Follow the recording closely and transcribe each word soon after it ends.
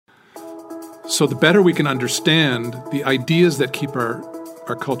So the better we can understand the ideas that keep our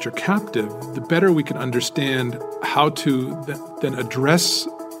culture captive, the better we can understand how to then address,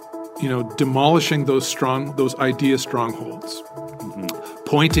 demolishing those idea strongholds,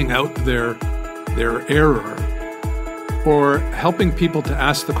 pointing out their error, or helping people to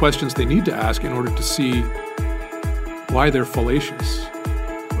ask the questions they need to ask in order to see why they're fallacious,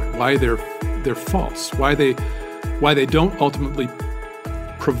 why they're false, why they don't ultimately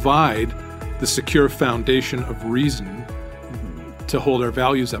provide the secure foundation of reason to hold our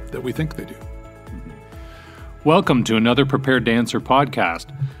values up that we think they do. Welcome to another Prepared to Answer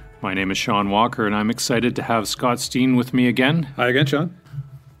podcast. My name is Sean Walker, and I'm excited to have Scott Steen with me again. Hi again, Sean.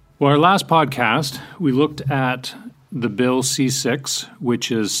 Well, our last podcast, we looked at the Bill C-6,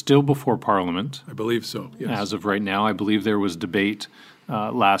 which is still before Parliament. I believe so, yes. As of right now. I believe there was debate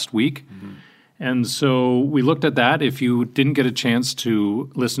last week. And so we looked at that. If you didn't get a chance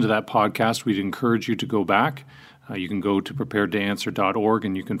to listen to that podcast, we'd encourage you to go back. You can go to preparedtoanswer.org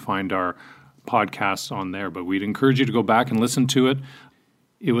and you can find our podcasts on there. But we'd encourage you to go back and listen to it.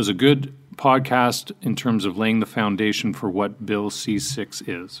 It was a good podcast in terms of laying the foundation for what Bill C-6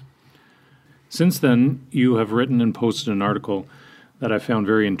 is. Since then, you have written and posted an article that I found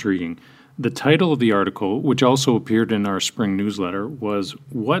very intriguing. The title of the article, which also appeared in our spring newsletter, was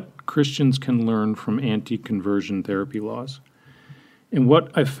What Christians Can Learn from Anti-Conversion Therapy Laws. And what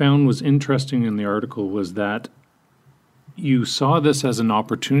I found was interesting in the article was that you saw this as an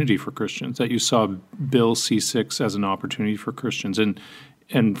opportunity for Christians, that you saw Bill C-6 as an opportunity for Christians.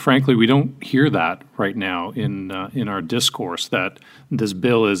 And frankly, we don't hear that right now in our discourse, that this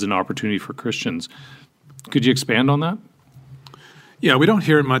bill is an opportunity for Christians. Could you expand on that? Yeah, we don't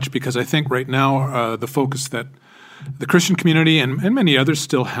hear it much because I think right now the focus that the Christian community and many others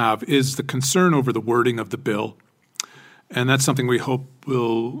still have is the concern over the wording of the bill. And that's something we hope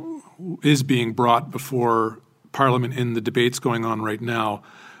is being brought before Parliament in the debates going on right now,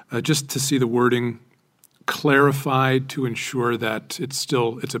 just to see the wording clarified to ensure that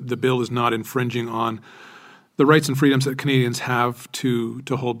the bill is not infringing on the rights and freedoms that Canadians have to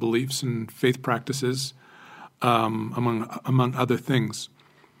hold beliefs and faith practices, among other things.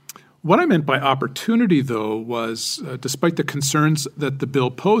 What I meant by opportunity, though, was despite the concerns that the bill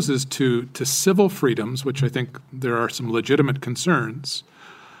poses to civil freedoms, which I think there are some legitimate concerns,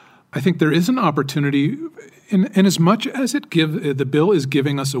 I think there is an opportunity in as much as the bill is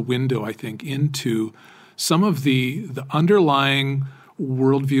giving us a window, I think, into some of the underlying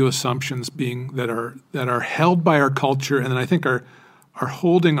worldview assumptions that are held by our culture and that I think are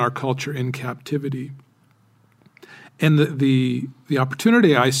holding our culture in captivity. And the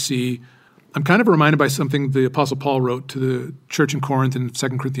opportunity I see, I'm kind of reminded by something the Apostle Paul wrote to the church in Corinth in 2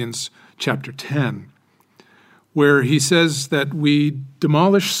 Corinthians chapter 10, where he says that we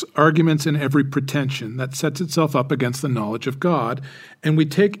demolish arguments and every pretension that sets itself up against the knowledge of God, and we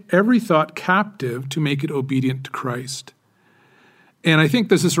take every thought captive to make it obedient to Christ. And I think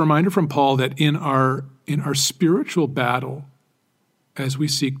there's this reminder from Paul that in our spiritual battle, as we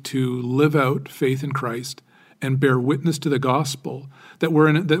seek to live out faith in Christ and bear witness to the gospel, that we're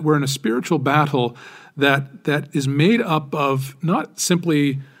in a spiritual battle that is made up of not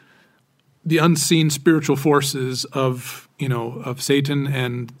simply the unseen spiritual forces of Satan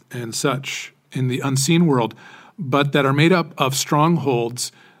and such in the unseen world, but that are made up of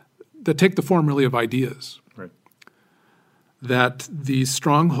strongholds that take the form really of ideas. Right. That these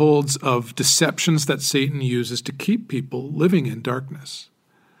strongholds of deceptions that Satan uses to keep people living in darkness.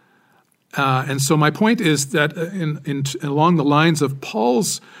 And so my point is that along the lines of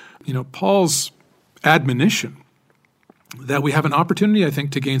Paul's admonition, that we have an opportunity, I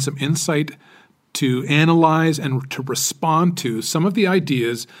think, to gain some insight, to analyze and to respond to some of the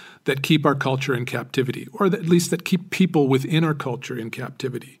ideas that keep our culture in captivity, or at least that keep people within our culture in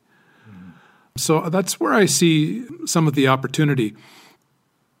captivity. So that's where I see some of the opportunity.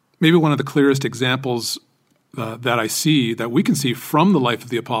 Maybe one of the clearest examples that I see, that we can see from the life of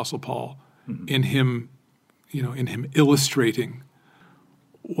the Apostle Paul, in him illustrating,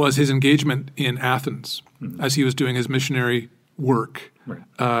 was his engagement in Athens as he was doing his missionary work.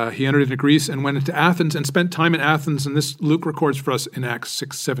 Right. He entered into Greece and went into Athens and spent time in Athens, and this Luke records for us in Acts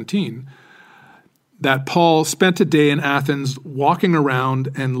 6:17, that Paul spent a day in Athens walking around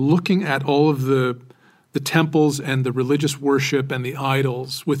and looking at all of the temples and the religious worship and the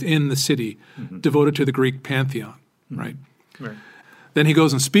idols within the city devoted to the Greek pantheon, right? Right. Then he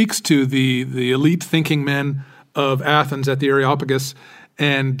goes and speaks to the elite thinking men of Athens at the Areopagus,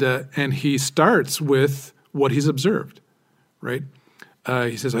 and he starts with what he's observed, right?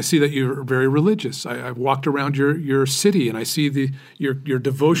 He says, I see that you're very religious. I've walked around your city, and I see your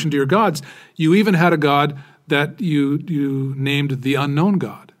devotion to your gods. You even had a god that you named the unknown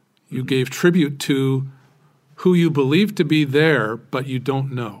God. You gave tribute to who you believe to be there, but you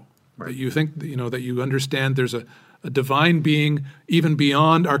don't know. Right. That you think, that you understand there's a divine being even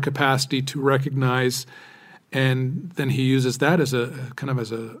beyond our capacity to recognize. And then he uses that as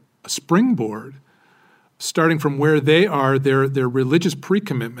a springboard, starting from where they are, their religious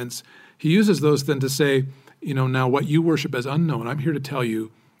pre-commitments. He uses those then to say, now what you worship as unknown, I'm here to tell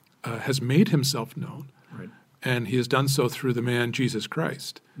you, has made himself known. Right. And he has done so through the man Jesus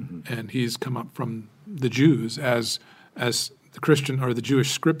Christ. Mm-hmm. And he's come up from the Jews as the Christian or the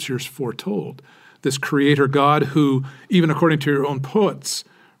Jewish scriptures foretold. This creator God who, even according to your own poets,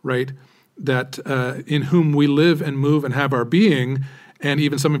 right, that in whom we live and move and have our being, and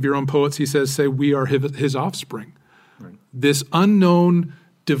even some of your own poets, he says, say we are his offspring. Right. This unknown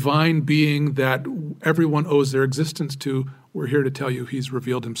divine being that everyone owes their existence to, we're here to tell you he's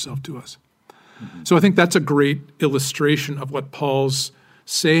revealed himself to us. Mm-hmm. So I think that's a great illustration of what Paul's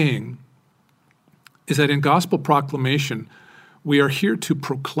saying, is that in gospel proclamation, we are here to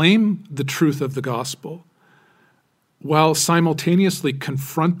proclaim the truth of the gospel while simultaneously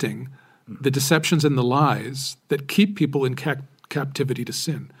confronting the deceptions and the lies that keep people in captivity to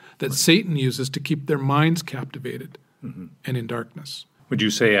sin, that Satan uses to keep their minds captivated and in darkness. Would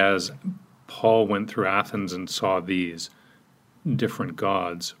you say as Paul went through Athens and saw these different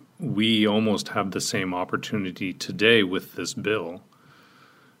gods, we almost have the same opportunity today with this bill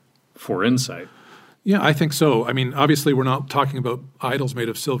for insight? Yeah, I think so. I mean, obviously we're not talking about idols made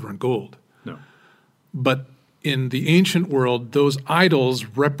of silver and gold. No. But in the ancient world, those idols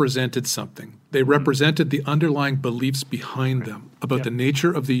represented something. They represented the underlying beliefs behind them about the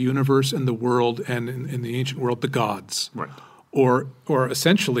nature of the universe and the world, and in the ancient world, the gods. Right. Or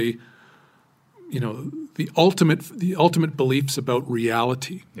essentially, the ultimate beliefs about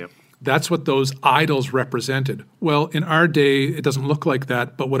reality. Yep. That's what those idols represented. Well, in our day, it doesn't look like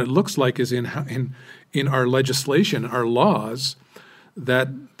that, but what it looks like is in our legislation, our laws, that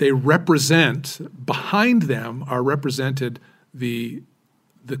they represent, behind them are represented the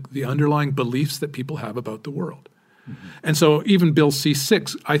underlying beliefs that people have about the world. Mm-hmm. And so even Bill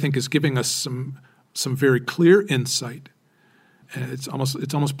C-6, I think, is giving us some very clear insight. And it's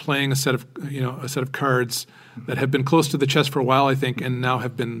almost playing a set of cards that have been close to the chest for a while, I think, and now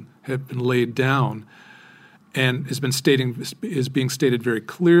have been laid down, and is being stated very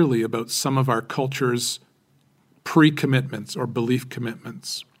clearly about some of our culture's pre-commitments or belief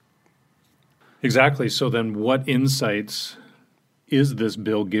commitments. Exactly. So then what insights is this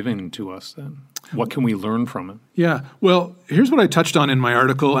bill giving to us then? What can we learn from it? Yeah. Well, here's what I touched on in my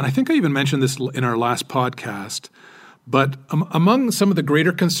article, and I think I even mentioned this in our last podcast. But among some of the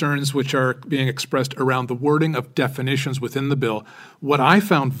greater concerns which are being expressed around the wording of definitions within the bill, what I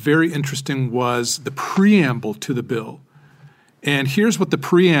found very interesting was the preamble to the bill. And here's what the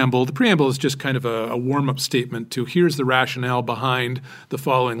preamble is just kind of a warm-up statement to here's the rationale behind the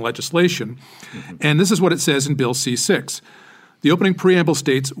following legislation. Mm-hmm. And this is what it says in Bill C-6. The opening preamble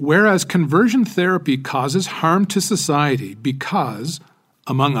states, whereas conversion therapy causes harm to society because,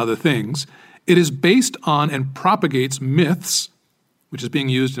 among other things, it is based on and propagates myths, which is being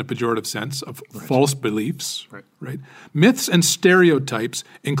used in a pejorative sense of false beliefs, right? Myths and stereotypes,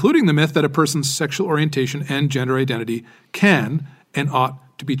 including the myth that a person's sexual orientation and gender identity can and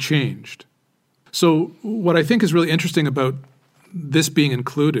ought to be changed. So what I think is really interesting about this being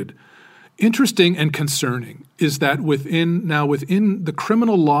included, interesting and concerning, is that within the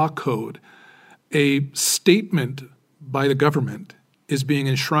criminal law code, a statement by the government is being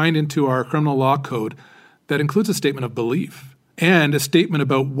enshrined into our criminal law code that includes a statement of belief and a statement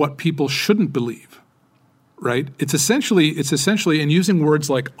about what people shouldn't believe, right? It's essentially, in using words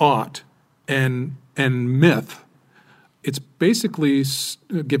like ought and myth, it's basically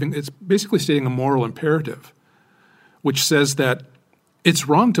stating a moral imperative, which says that it's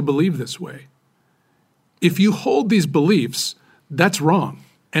wrong to believe this way. If you hold these beliefs, that's wrong,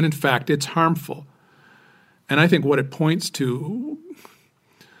 and in fact, it's harmful. And I think what it points to,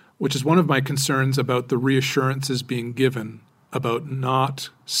 which is one of my concerns about the reassurances being given about not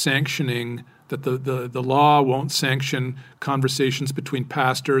sanctioning, that the law won't sanction conversations between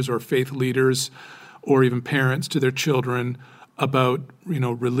pastors or faith leaders or even parents to their children about,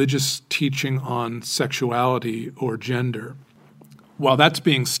 religious teaching on sexuality or gender. While that's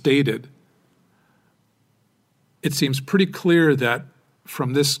being stated, it seems pretty clear that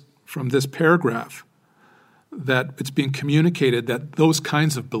from this paragraph that it's being communicated that those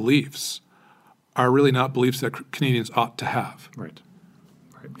kinds of beliefs are really not beliefs that Canadians ought to have. Right.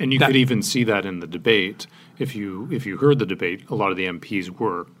 And you could even see that in the debate. If you heard the debate, a lot of the MPs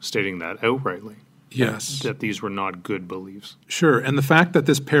were stating that outrightly. Yes. That these were not good beliefs. Sure. And the fact that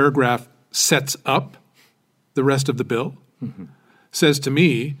this paragraph sets up the rest of the bill says to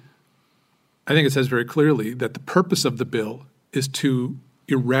me, I think it says very clearly that the purpose of the bill is to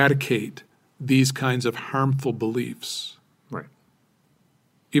eradicate these kinds of harmful beliefs. Right.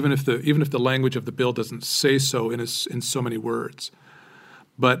 Even if the language of the bill doesn't say so in so many words.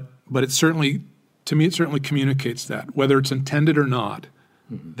 But it certainly, to me, it certainly communicates that, whether it's intended or not,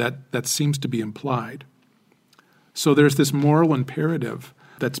 that seems to be implied. So there's this moral imperative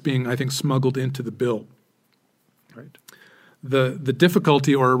that's being, I think, smuggled into the bill. Right. The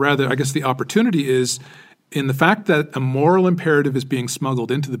difficulty, or rather, I guess the opportunity, is in the fact that a moral imperative is being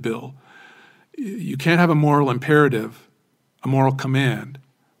smuggled into the bill. You can't have a moral imperative, a moral command,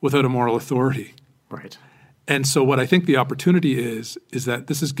 without a moral authority. Right. And so what I think the opportunity is that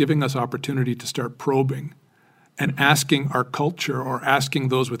this is giving us opportunity to start probing and asking our culture, or asking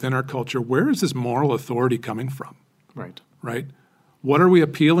those within our culture, where is this moral authority coming from? Right. Right? What are we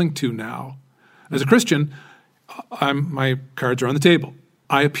appealing to now? As a Christian, my cards are on the table.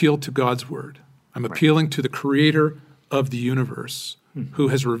 I appeal to God's word. I'm appealing to the creator of the universe, who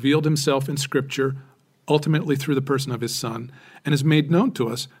has revealed himself in Scripture, ultimately through the person of his Son, and has made known to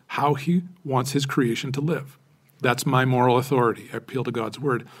us how he wants his creation to live. That's my moral authority. I appeal to God's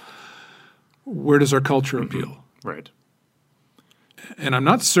word. Where does our culture appeal? Right. And I'm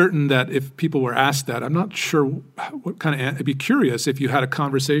not certain that if people were asked that, I'm not sure what kind of, I'd be curious if you had a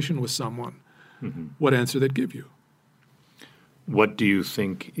conversation with someone, what answer they'd give you. What do you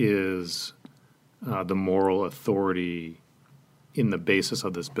think is the moral authority in the basis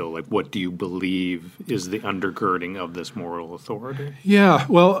of this bill? Like, what do you believe is the undergirding of this moral authority? Yeah,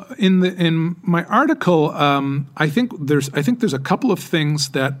 well, in my article, I think there's a couple of things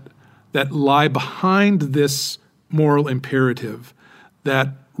that lie behind this moral imperative. That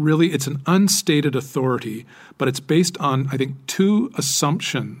really, it's an unstated authority, but it's based on, I think, two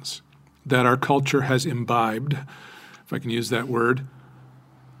assumptions that our culture has imbibed, if I can use that word,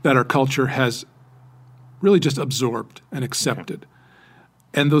 that our culture has really just absorbed and accepted.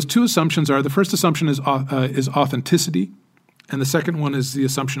 Okay. And those two assumptions are, the first assumption is authenticity, and the second one is the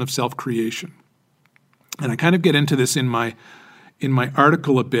assumption of self-creation. And I kind of get into this in my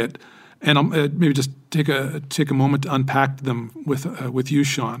article a bit, and I'll maybe just take a moment to unpack them with you,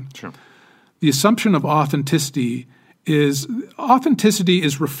 Sean. Sure. The assumption of authenticity is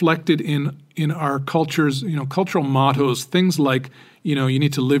reflected in our culture's, cultural mottos, things like, you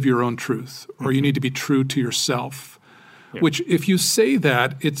need to live your own truth, or you need to be true to yourself. Yeah. Which, if you say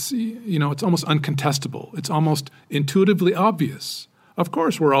that, it's almost uncontestable. It's almost intuitively obvious. Of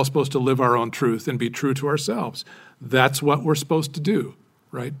course, we're all supposed to live our own truth and be true to ourselves. That's what we're supposed to do,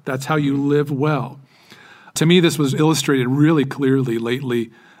 right? That's how you live well. To me, this was illustrated really clearly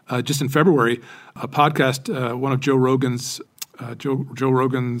lately. Just in February, a podcast, one of Joe Rogan's, the Joe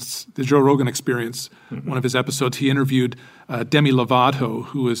Rogan Experience, one of his episodes, he interviewed Demi Lovato,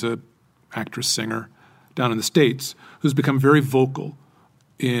 who is an actress, singer down in the States, who's become very vocal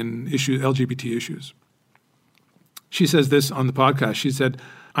in LGBT issues. She says this on the podcast. She said,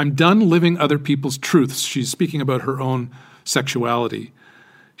 "I'm done living other people's truths." She's speaking about her own sexuality.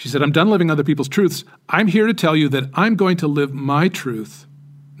 She said, "I'm done living other people's truths. I'm here to tell you that I'm going to live my truth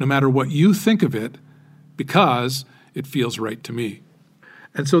no matter what you think of it, because it feels right to me."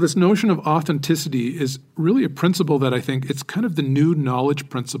 And so this notion of authenticity is really a principle that I think it's kind of the new knowledge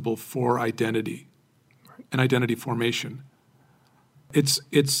principle for identity and identity formation. It's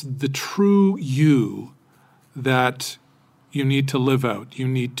the true you that you need to live out, you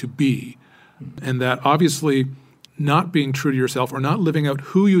need to be. And that obviously not being true to yourself or not living out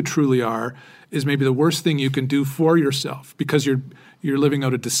who you truly are is maybe the worst thing you can do for yourself, because you're living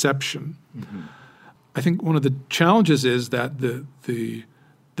out a deception. I think one of the challenges is that the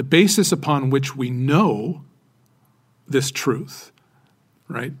basis upon which we know this truth,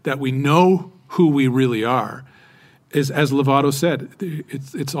 right, that we know who we really are, is, as Lovato said,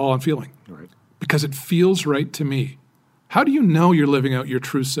 it's all I'm feeling. Right. Because it feels right to me. How do you know you're living out your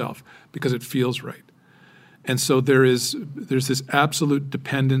true self? Because it feels right. And so there's this absolute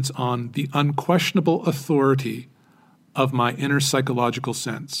dependence on the unquestionable authority of my inner psychological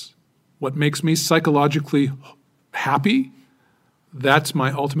sense. What makes me psychologically happy, that's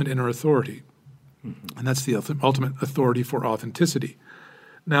my ultimate inner authority. And that's the ultimate authority for authenticity.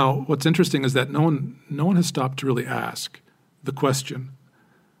 Now, what's interesting is that no one has stopped to really ask the question,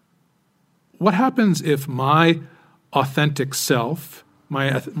 what happens if my authentic self,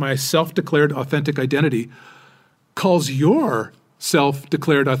 my self-declared authentic identity, calls your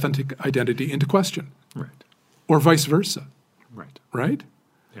self-declared authentic identity into question, Right. or vice versa, Right. right?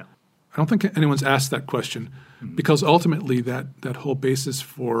 Yeah. I don't think anyone's asked that question because ultimately that whole basis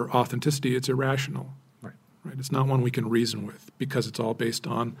for authenticity, it's irrational, Right. right? It's not one we can reason with because it's all based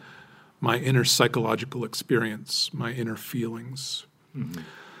on my inner psychological experience, my inner feelings.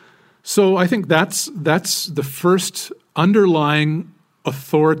 So I think that's the first underlying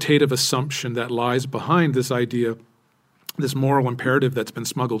authoritative assumption that lies behind this idea, this moral imperative that's been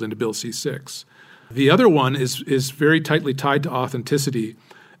smuggled into Bill C-6. The other one is very tightly tied to authenticity.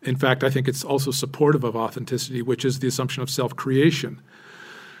 In fact, I think it's also supportive of authenticity, which is the assumption of self-creation.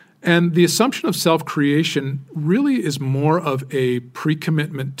 And the assumption of self-creation really is more of a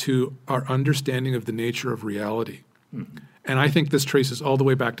pre-commitment to our understanding of the nature of reality. And I think this traces all the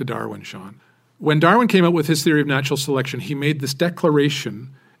way back to Darwin, Sean. When Darwin came up with his theory of natural selection, he made this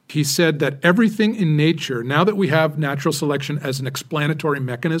declaration. He said that everything in nature, now that we have natural selection as an explanatory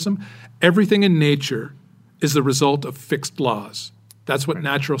mechanism, everything in nature is the result of fixed laws. That's what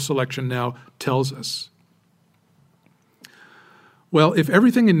natural selection now tells us. Well, if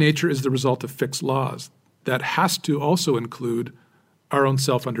everything in nature is the result of fixed laws, that has to also include our own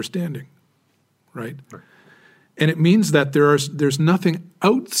self-understanding, right? And it means that there's nothing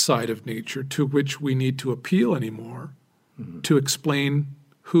outside of nature to which we need to appeal anymore to explain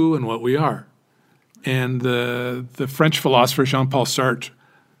who and what we are. And the French philosopher Jean-Paul Sartre,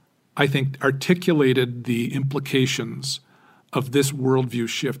 I think, articulated the implications of this worldview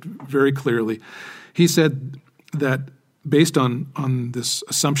shift very clearly. He said that based on this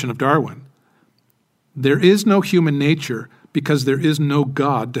assumption of Darwin, there is no human nature because there is no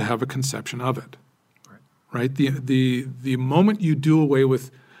God to have a conception of it. Right? The moment you do away with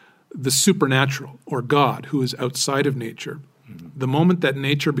the supernatural or God who is outside of nature, the moment that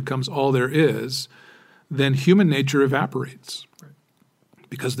nature becomes all there is, then human nature evaporates. Right.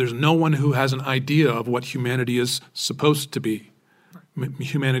 Because there's no one who has an idea of what humanity is supposed to be. Right.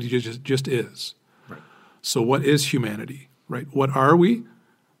 Humanity just is. Right. So what is humanity? Right? What are we?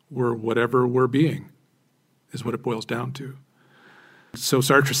 We're whatever we're being, is what it boils down to. So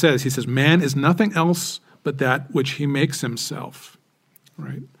Sartre says, he says, man is nothing else but that which he makes himself,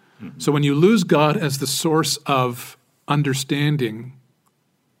 right? So when you lose God as the source of understanding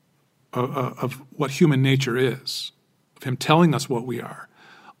of what human nature is, of him telling us what we are,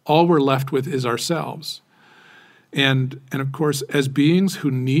 all we're left with is ourselves. And of course, as beings who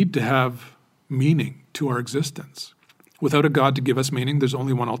need to have meaning to our existence, without a God to give us meaning, there's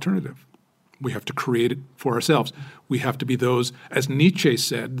only one alternative. We have to create it for ourselves. We have to be those, as Nietzsche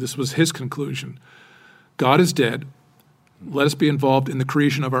said, this was his conclusion, God is dead. Let us be involved in the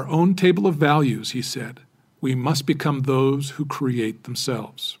creation of our own table of values, he said. We must become those who create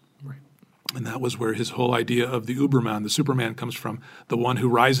themselves. Right. And that was where his whole idea of the Uberman, the Superman, comes from, the one who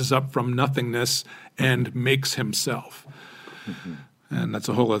rises up from nothingness and makes himself. And that's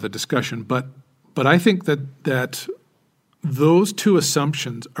a whole other discussion. But I think that those two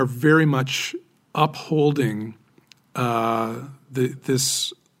assumptions are very much upholding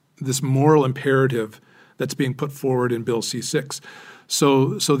this moral imperative that's being put forward in Bill C-6.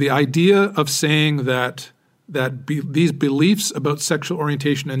 So the idea of saying that these beliefs about sexual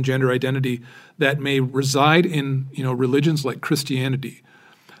orientation and gender identity that may reside in religions like Christianity,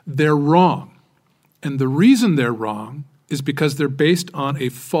 they're wrong. And the reason they're wrong is because they're based on a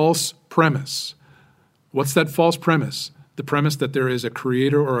false premise. What's that false premise? The premise that there is a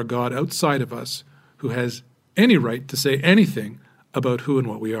creator or a God outside of us who has any right to say anything about who and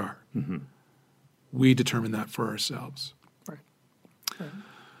what we are. Mm-hmm. We determine that for ourselves. Right.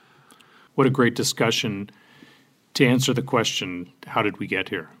 What a great discussion to answer the question, how did we get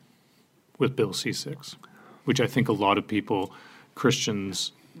here with Bill C-6, which I think a lot of people,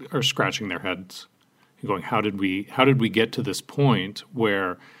 Christians, are scratching their heads and going, how did we get to this point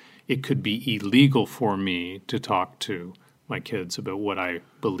where it could be illegal for me to talk to my kids about what I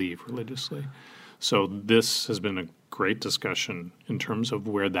believe religiously? So this has been a great discussion in terms of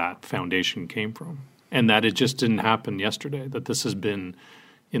where that foundation came from, and that it just didn't happen yesterday, that this has been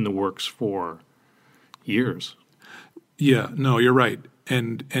in the works for years. Yeah, no, you're right.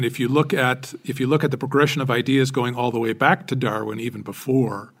 And if you look at the progression of ideas going all the way back to Darwin, even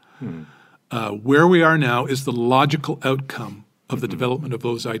before, where we are now is the logical outcome of the development of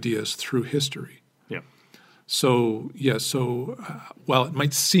those ideas through history. Yeah. So while it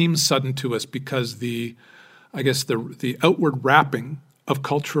might seem sudden to us because the outward wrapping of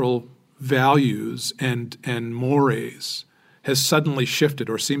cultural values and mores has suddenly shifted,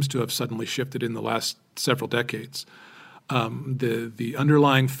 or seems to have suddenly shifted in the last several decades, the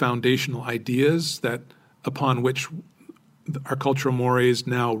underlying foundational ideas that upon which our cultural mores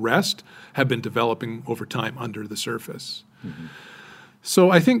now rest have been developing over time under the surface. Mm-hmm.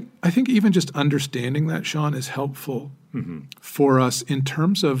 So I think even just understanding that, Sean, is helpful for us in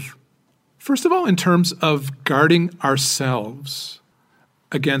terms of, first of all, in terms of guarding ourselves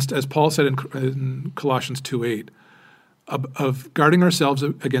against, as Paul said in Colossians 2:8, of guarding ourselves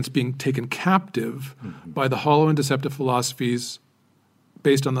against being taken captive by the hollow and deceptive philosophies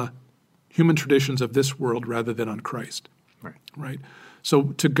based on the human traditions of this world rather than on Christ. Right? So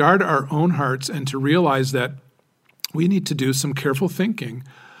to guard our own hearts and to realize that we need to do some careful thinking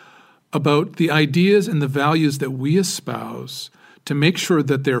about the ideas and the values that we espouse to make sure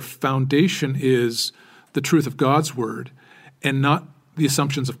that their foundation is the truth of God's word and not the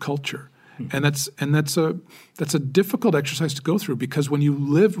assumptions of culture. And that's a difficult exercise to go through, because when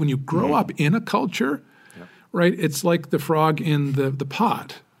you grow up in a culture, right, it's like the frog in the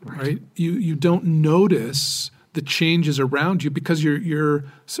pot, right? You don't notice the changes around you because you're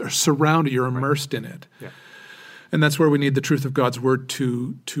surrounded, you're immersed in it. Yeah. And that's where we need the truth of God's word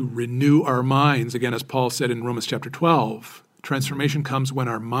to renew our minds. Again, as Paul said in Romans chapter 12, transformation comes when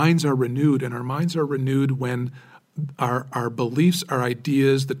our minds are renewed, and our minds are renewed when our beliefs, our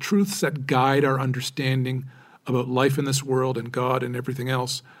ideas, the truths that guide our understanding about life in this world and God and everything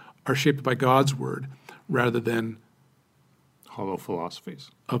else are shaped by God's word rather than hollow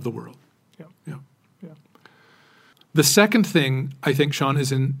philosophies of the world. Yeah. The second thing, I think, Sean,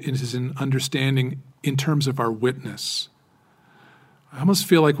 is in understanding in terms of our witness. I almost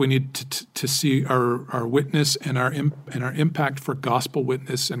feel like we need to see our witness and our impact for gospel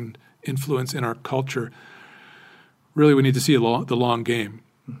witness and influence in our culture. Really, we need to see the long game.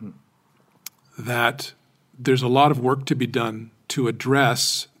 That there's a lot of work to be done to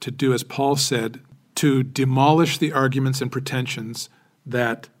do as Paul said, to demolish the arguments and pretensions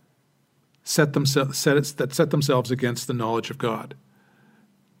that set themselves against the knowledge of God,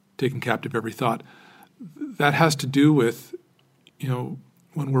 taking captive every thought. That has to do with,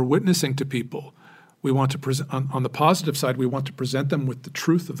 when we're witnessing to people, we want to present, on the positive side, we want to present them with the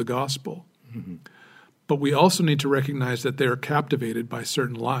truth of the gospel. But we also need to recognize that they are captivated by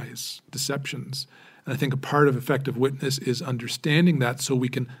certain lies, deceptions. And I think a part of effective witness is understanding that so we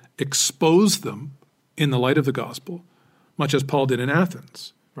can expose them in the light of the gospel, much as Paul did in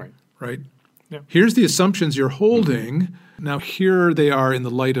Athens. Right? Yeah. Here's the assumptions you're holding. Now here they are in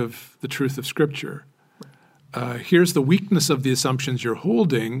the light of the truth of Scripture. Here's the weakness of the assumptions you're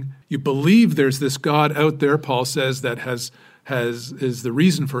holding. You believe there's this God out there, Paul says, that is the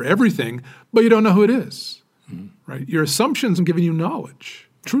reason for everything, but you don't know who it is. Right? Your assumptions are giving you knowledge,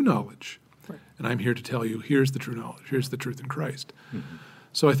 true knowledge. And I'm here to tell you, here's the true knowledge. Here's the truth in Christ.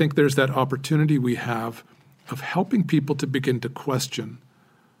 So I think there's that opportunity we have of helping people to begin to question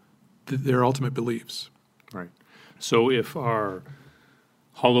their ultimate beliefs. Right. So if our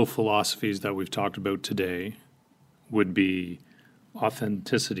hollow philosophies that we've talked about today would be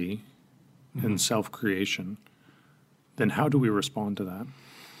authenticity and self-creation, then how do we respond to that?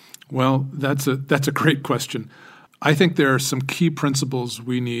 Well, that's a great question. I think there are some key principles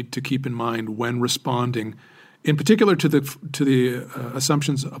we need to keep in mind when responding, in particular to the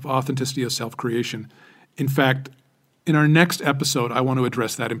assumptions of authenticity of self-creation. In fact, in our next episode, I want to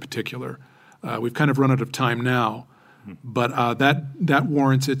address that in particular. We've kind of run out of time now, but that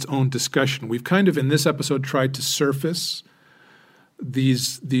warrants its own discussion. We've kind of, in this episode, tried to surface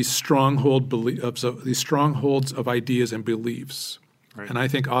these strongholds of ideas and beliefs. Right. And I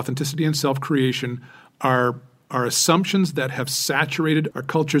think authenticity and self-creation are assumptions that have saturated our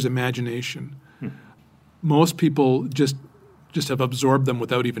culture's imagination. Most people just have absorbed them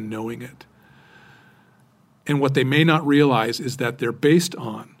without even knowing it. And what they may not realize is that they're based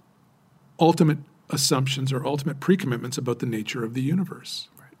on ultimate assumptions or ultimate pre-commitments about the nature of the universe.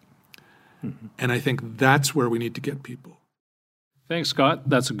 Right. And I think that's where we need to get people. Thanks, Scott.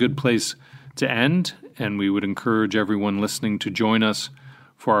 That's a good place to end, and we would encourage everyone listening to join us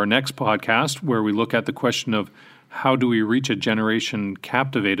for our next podcast, where we look at the question of how do we reach a generation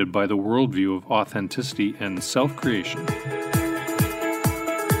captivated by the worldview of authenticity and self-creation.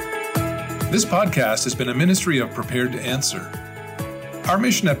 This podcast has been a ministry of Prepared to Answer. Our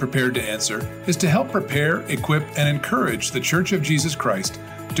mission at Prepared to Answer is to help prepare, equip, and encourage the Church of Jesus Christ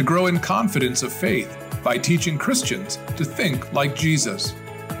to grow in confidence of faith by teaching Christians to think like Jesus.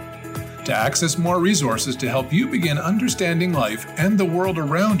 To access more resources to help you begin understanding life and the world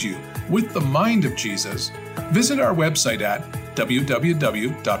around you with the mind of Jesus, visit our website at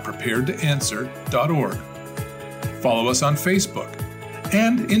www.preparedtoanswer.org. Follow us on Facebook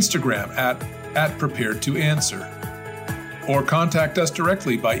and Instagram at Prepared to Answer. Or contact us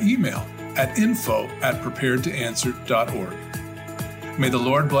directly by email at info@preparedtoanswer.org. May the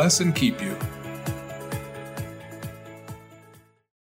Lord bless and keep you.